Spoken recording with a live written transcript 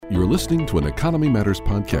You're listening to an Economy Matters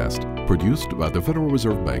podcast produced by the Federal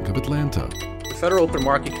Reserve Bank of Atlanta. The Federal Open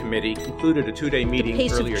Market Committee concluded a two-day meeting earlier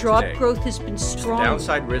today. The pace of job growth has been strong.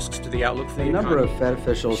 Downside risks to the outlook for the economy. A number of Fed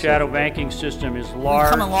officials. The shadow banking system is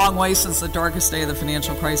large. We've come a long way since the darkest day of the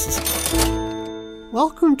financial crisis.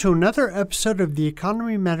 Welcome to another episode of the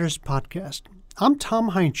Economy Matters podcast. I'm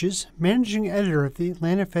Tom Heinches, managing editor of the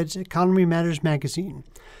Atlanta Fed's Economy Matters magazine.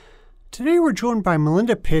 Today we're joined by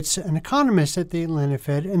Melinda Pitts, an economist at the Atlanta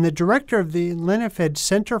Fed and the director of the Atlanta Fed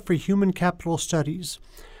Center for Human Capital Studies.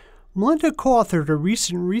 Melinda co-authored a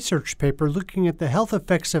recent research paper looking at the health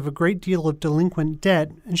effects of a great deal of delinquent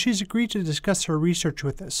debt, and she's agreed to discuss her research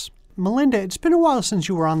with us. Melinda, it's been a while since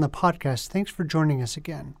you were on the podcast. Thanks for joining us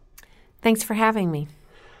again. Thanks for having me.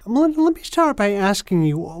 Melinda, let me start by asking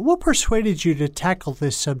you, what persuaded you to tackle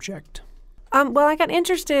this subject? Well, I got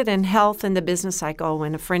interested in health and the business cycle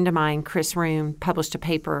when a friend of mine, Chris Room, published a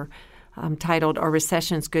paper titled, Are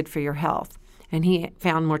Recessions Good for Your Health? And he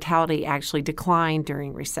found mortality actually declined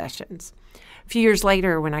during recessions. A few years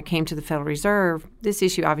later, when I came to the Federal Reserve, this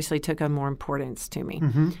issue obviously took on more importance to me.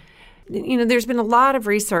 Mm-hmm. You know, there's been a lot of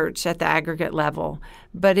research at the aggregate level,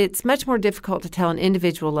 but it's much more difficult to tell an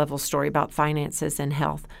individual level story about finances and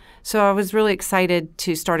health. So I was really excited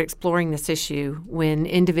to start exploring this issue when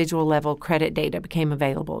individual level credit data became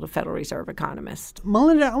available to Federal Reserve economists.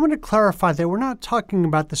 Melinda, I want to clarify that we're not talking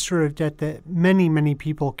about the sort of debt that many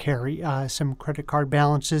people carry, some credit card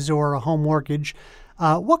balances or a home mortgage.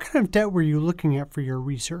 What kind of debt were you looking at for your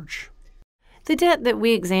research? The debt that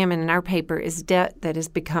we examine in our paper is debt that has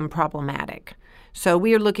become problematic. So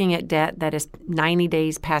we are looking at debt that is 90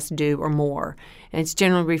 days past due or more, and it's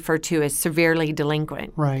generally referred to as severely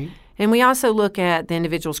delinquent. Right. And we also look at the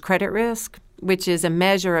individual's credit risk, which is a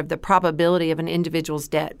measure of the probability of an individual's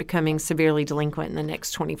debt becoming severely delinquent in the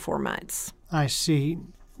next 24 months. I see.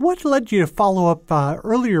 What led you to follow up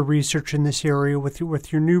earlier research in this area with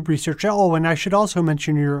your new research? Oh, and I should also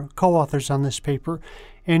mention your co-authors on this paper,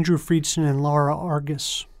 Andrew Friedson and Laura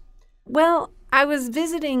Argus. Well, I was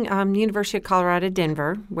visiting University of Colorado,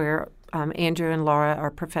 Denver, where Andrew and Laura are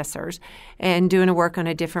professors, and doing a work on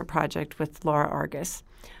a different project with Laura Argus.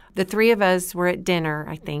 The three of us were at dinner,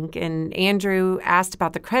 I think, and Andrew asked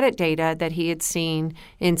about the credit data that he had seen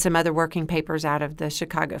in some other working papers out of the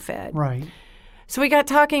Chicago Fed. Right. So we got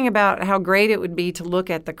talking about how great it would be to look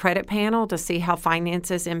at the credit panel to see how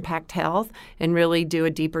finances impact health and really do a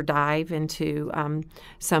deeper dive into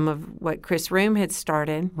some of what Chris Room had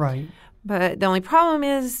started. Right. But the only problem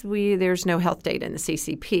is there's no health data in the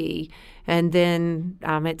CCP. And then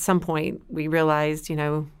at some point we realized,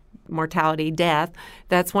 mortality, death,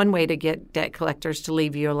 that's one way to get debt collectors to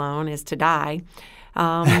leave you alone is to die.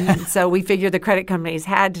 So we figured the credit companies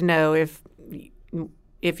had to know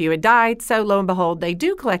if you had died. So lo and behold, they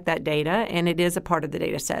do collect that data, and it is a part of the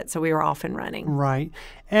data set. So we were off and running. Right.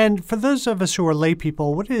 And for those of us who are lay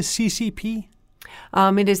people, what is CCP?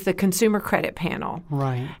 It is the Consumer Credit Panel.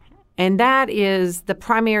 Right. And that is the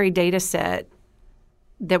primary data set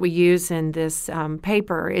that we use in this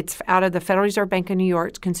paper. It's out of the Federal Reserve Bank of New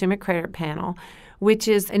York's Consumer Credit Panel, which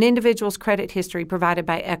is an individual's credit history provided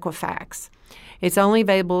by Equifax. It's only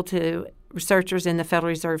available to researchers in the Federal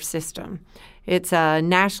Reserve System. It's a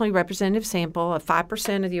nationally representative sample of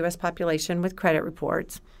 5% of the U.S. population with credit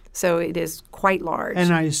reports, so it is quite large.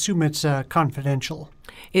 And I assume it's confidential.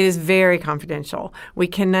 It is very confidential. We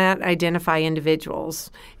cannot identify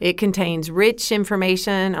individuals. It contains rich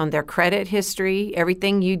information on their credit history,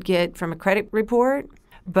 everything you'd get from a credit report,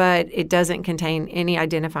 but it doesn't contain any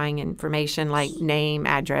identifying information like name,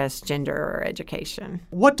 address, gender, or education.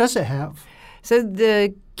 What does it have? So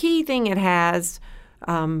the key thing it has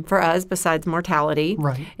for us, besides mortality,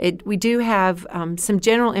 right. We do have some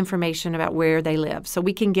general information about where they live. So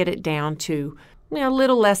we can get it down to a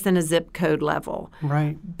little less than a zip code level.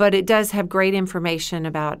 Right. But it does have great information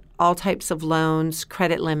about all types of loans,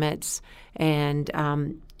 credit limits, and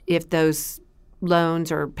if those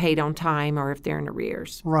loans are paid on time or if they're in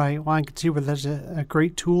arrears. Right. Well, I can see where that's a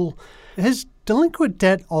great tool. Has delinquent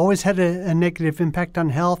debt always had a negative impact on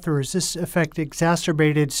health, or is this effect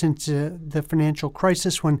exacerbated since the financial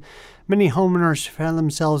crisis when many homeowners found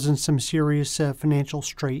themselves in some serious financial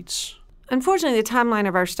straits? Unfortunately, the timeline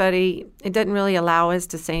of our study, it doesn't really allow us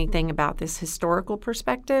to say anything about this historical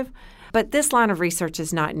perspective. But this line of research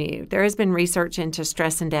is not new. There has been research into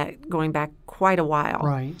stress and debt going back quite a while.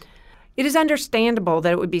 Right. It is understandable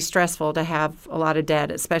that it would be stressful to have a lot of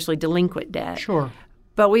debt, especially delinquent debt. Sure.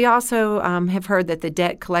 But we also have heard that the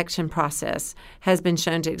debt collection process has been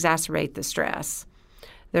shown to exacerbate the stress.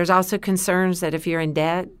 There's also concerns that if you're in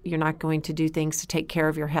debt, you're not going to do things to take care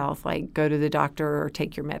of your health, like go to the doctor or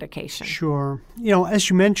take your medication. Sure. As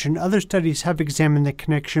you mentioned, other studies have examined the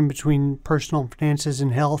connection between personal finances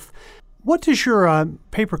and health. What does your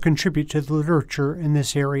paper contribute to the literature in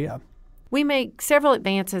this area? We make several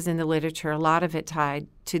advances in the literature, a lot of it tied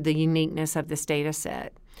to the uniqueness of this data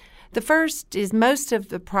set. The first is most of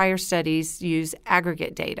the prior studies use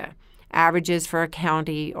aggregate data, averages for a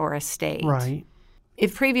county or a state. Right.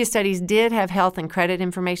 If previous studies did have health and credit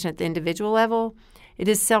information at the individual level, it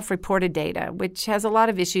is self-reported data, which has a lot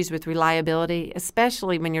of issues with reliability,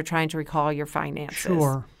 especially when you're trying to recall your finances.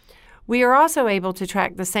 Sure. We are also able to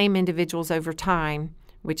track the same individuals over time,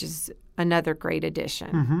 which is another great addition.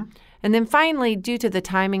 Mm-hmm. And then finally, due to the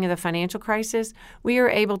timing of the financial crisis, we are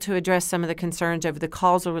able to address some of the concerns over the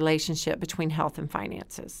causal relationship between health and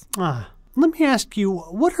finances. Let me ask you,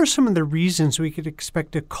 what are some of the reasons we could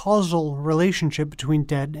expect a causal relationship between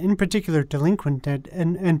debt, in particular delinquent debt,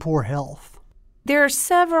 and poor health? There are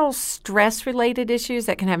several stress-related issues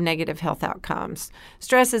that can have negative health outcomes.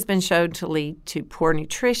 Stress has been shown to lead to poor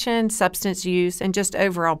nutrition, substance use, and just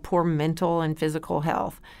overall poor mental and physical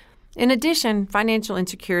health. In addition, financial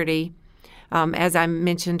insecurity, as I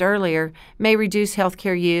mentioned earlier, may reduce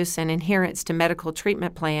healthcare use and adherence to medical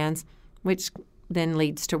treatment plans, which then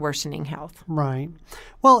leads to worsening health. Right.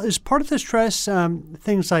 Well, as part of the stress,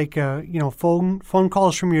 things like phone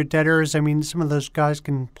calls from your debtors, some of those guys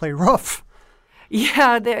can play rough.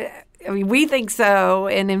 Yeah, we think so.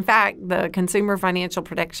 And in fact, the Consumer Financial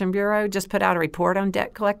Protection Bureau just put out a report on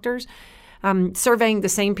debt collectors, surveying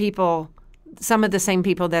some of the same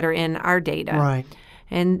people that are in our data. Right.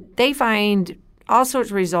 And they find all sorts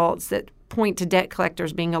of results that point to debt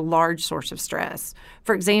collectors being a large source of stress.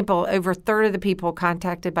 For example, over a third of the people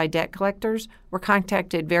contacted by debt collectors were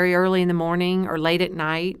contacted very early in the morning or late at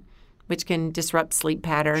night, which can disrupt sleep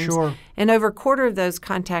patterns. Sure. And over a quarter of those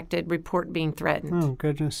contacted report being threatened. Oh,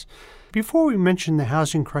 goodness. Before we mention the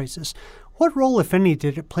housing crisis, what role, if any,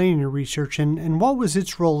 did it play in your research, and what was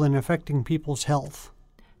its role in affecting people's health?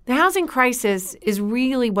 The housing crisis is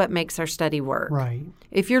really what makes our study work. Right.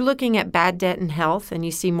 If you're looking at bad debt and health and you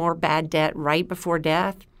see more bad debt right before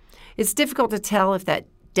death, it's difficult to tell if that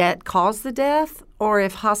debt caused the death or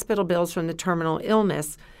if hospital bills from the terminal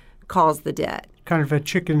illness caused the debt. Kind of a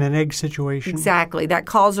chicken and egg situation. Exactly. That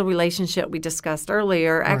causal relationship we discussed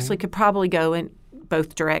earlier actually could probably go in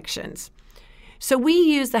both directions. So we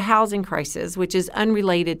use the housing crisis, which is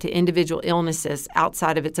unrelated to individual illnesses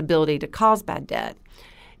outside of its ability to cause bad debt,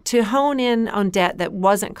 to hone in on debt that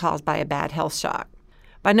wasn't caused by a bad health shock.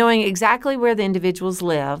 By knowing exactly where the individuals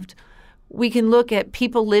lived, we can look at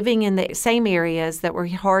people living in the same areas that were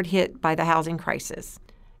hard hit by the housing crisis.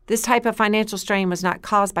 This type of financial strain was not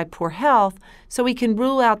caused by poor health, so we can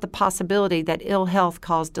rule out the possibility that ill health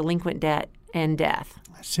caused delinquent debt and death.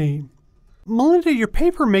 I see. Melinda, your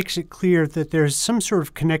paper makes it clear that there's some sort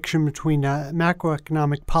of connection between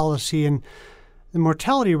macroeconomic policy and the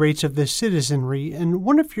mortality rates of the citizenry. And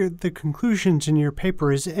one of the conclusions in your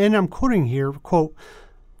paper is, and I'm quoting here, quote,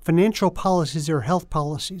 financial policies are health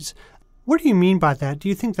policies. What do you mean by that? Do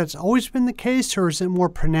you think that's always been the case, or is it more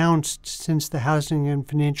pronounced since the housing and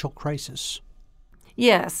financial crisis?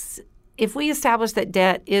 Yes. If we establish that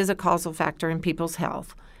debt is a causal factor in people's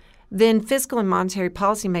health, then fiscal and monetary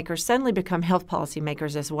policymakers suddenly become health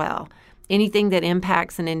policymakers as well. Anything that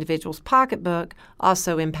impacts an individual's pocketbook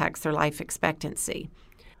also impacts their life expectancy.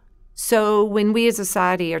 So when we as a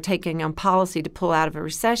society are taking on policy to pull out of a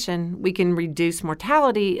recession, we can reduce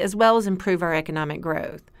mortality as well as improve our economic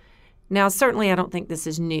growth. Now, certainly I don't think this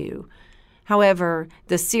is new. However,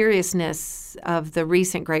 the seriousness of the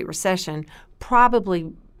recent Great Recession probably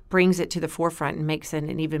brings it to the forefront and makes it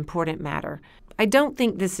an even important matter. I don't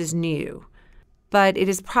think this is new, but it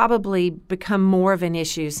has probably become more of an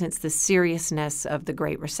issue since the seriousness of the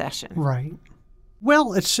Great Recession. Right.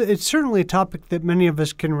 Well, it's certainly a topic that many of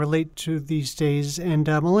us can relate to these days. And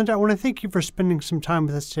Melinda, I want to thank you for spending some time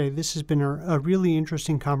with us today. This has been a really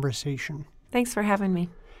interesting conversation. Thanks for having me.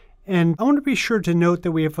 And I want to be sure to note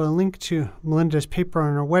that we have a link to Melinda's paper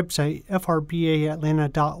on our website,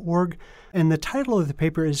 frbatlanta.org. And the title of the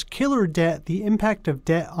paper is Killer Debt, the Impact of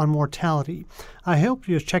Debt on Mortality. I hope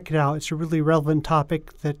you'll check it out. It's a really relevant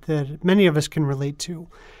topic that many of us can relate to.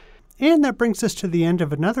 And that brings us to the end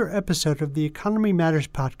of another episode of the Economy Matters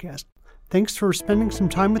podcast. Thanks for spending some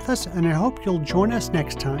time with us, and I hope you'll join us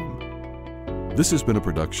next time. This has been a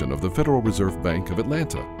production of the Federal Reserve Bank of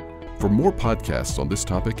Atlanta. For more podcasts on this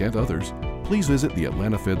topic and others, please visit the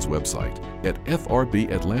Atlanta Fed's website at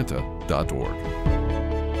frbatlanta.org.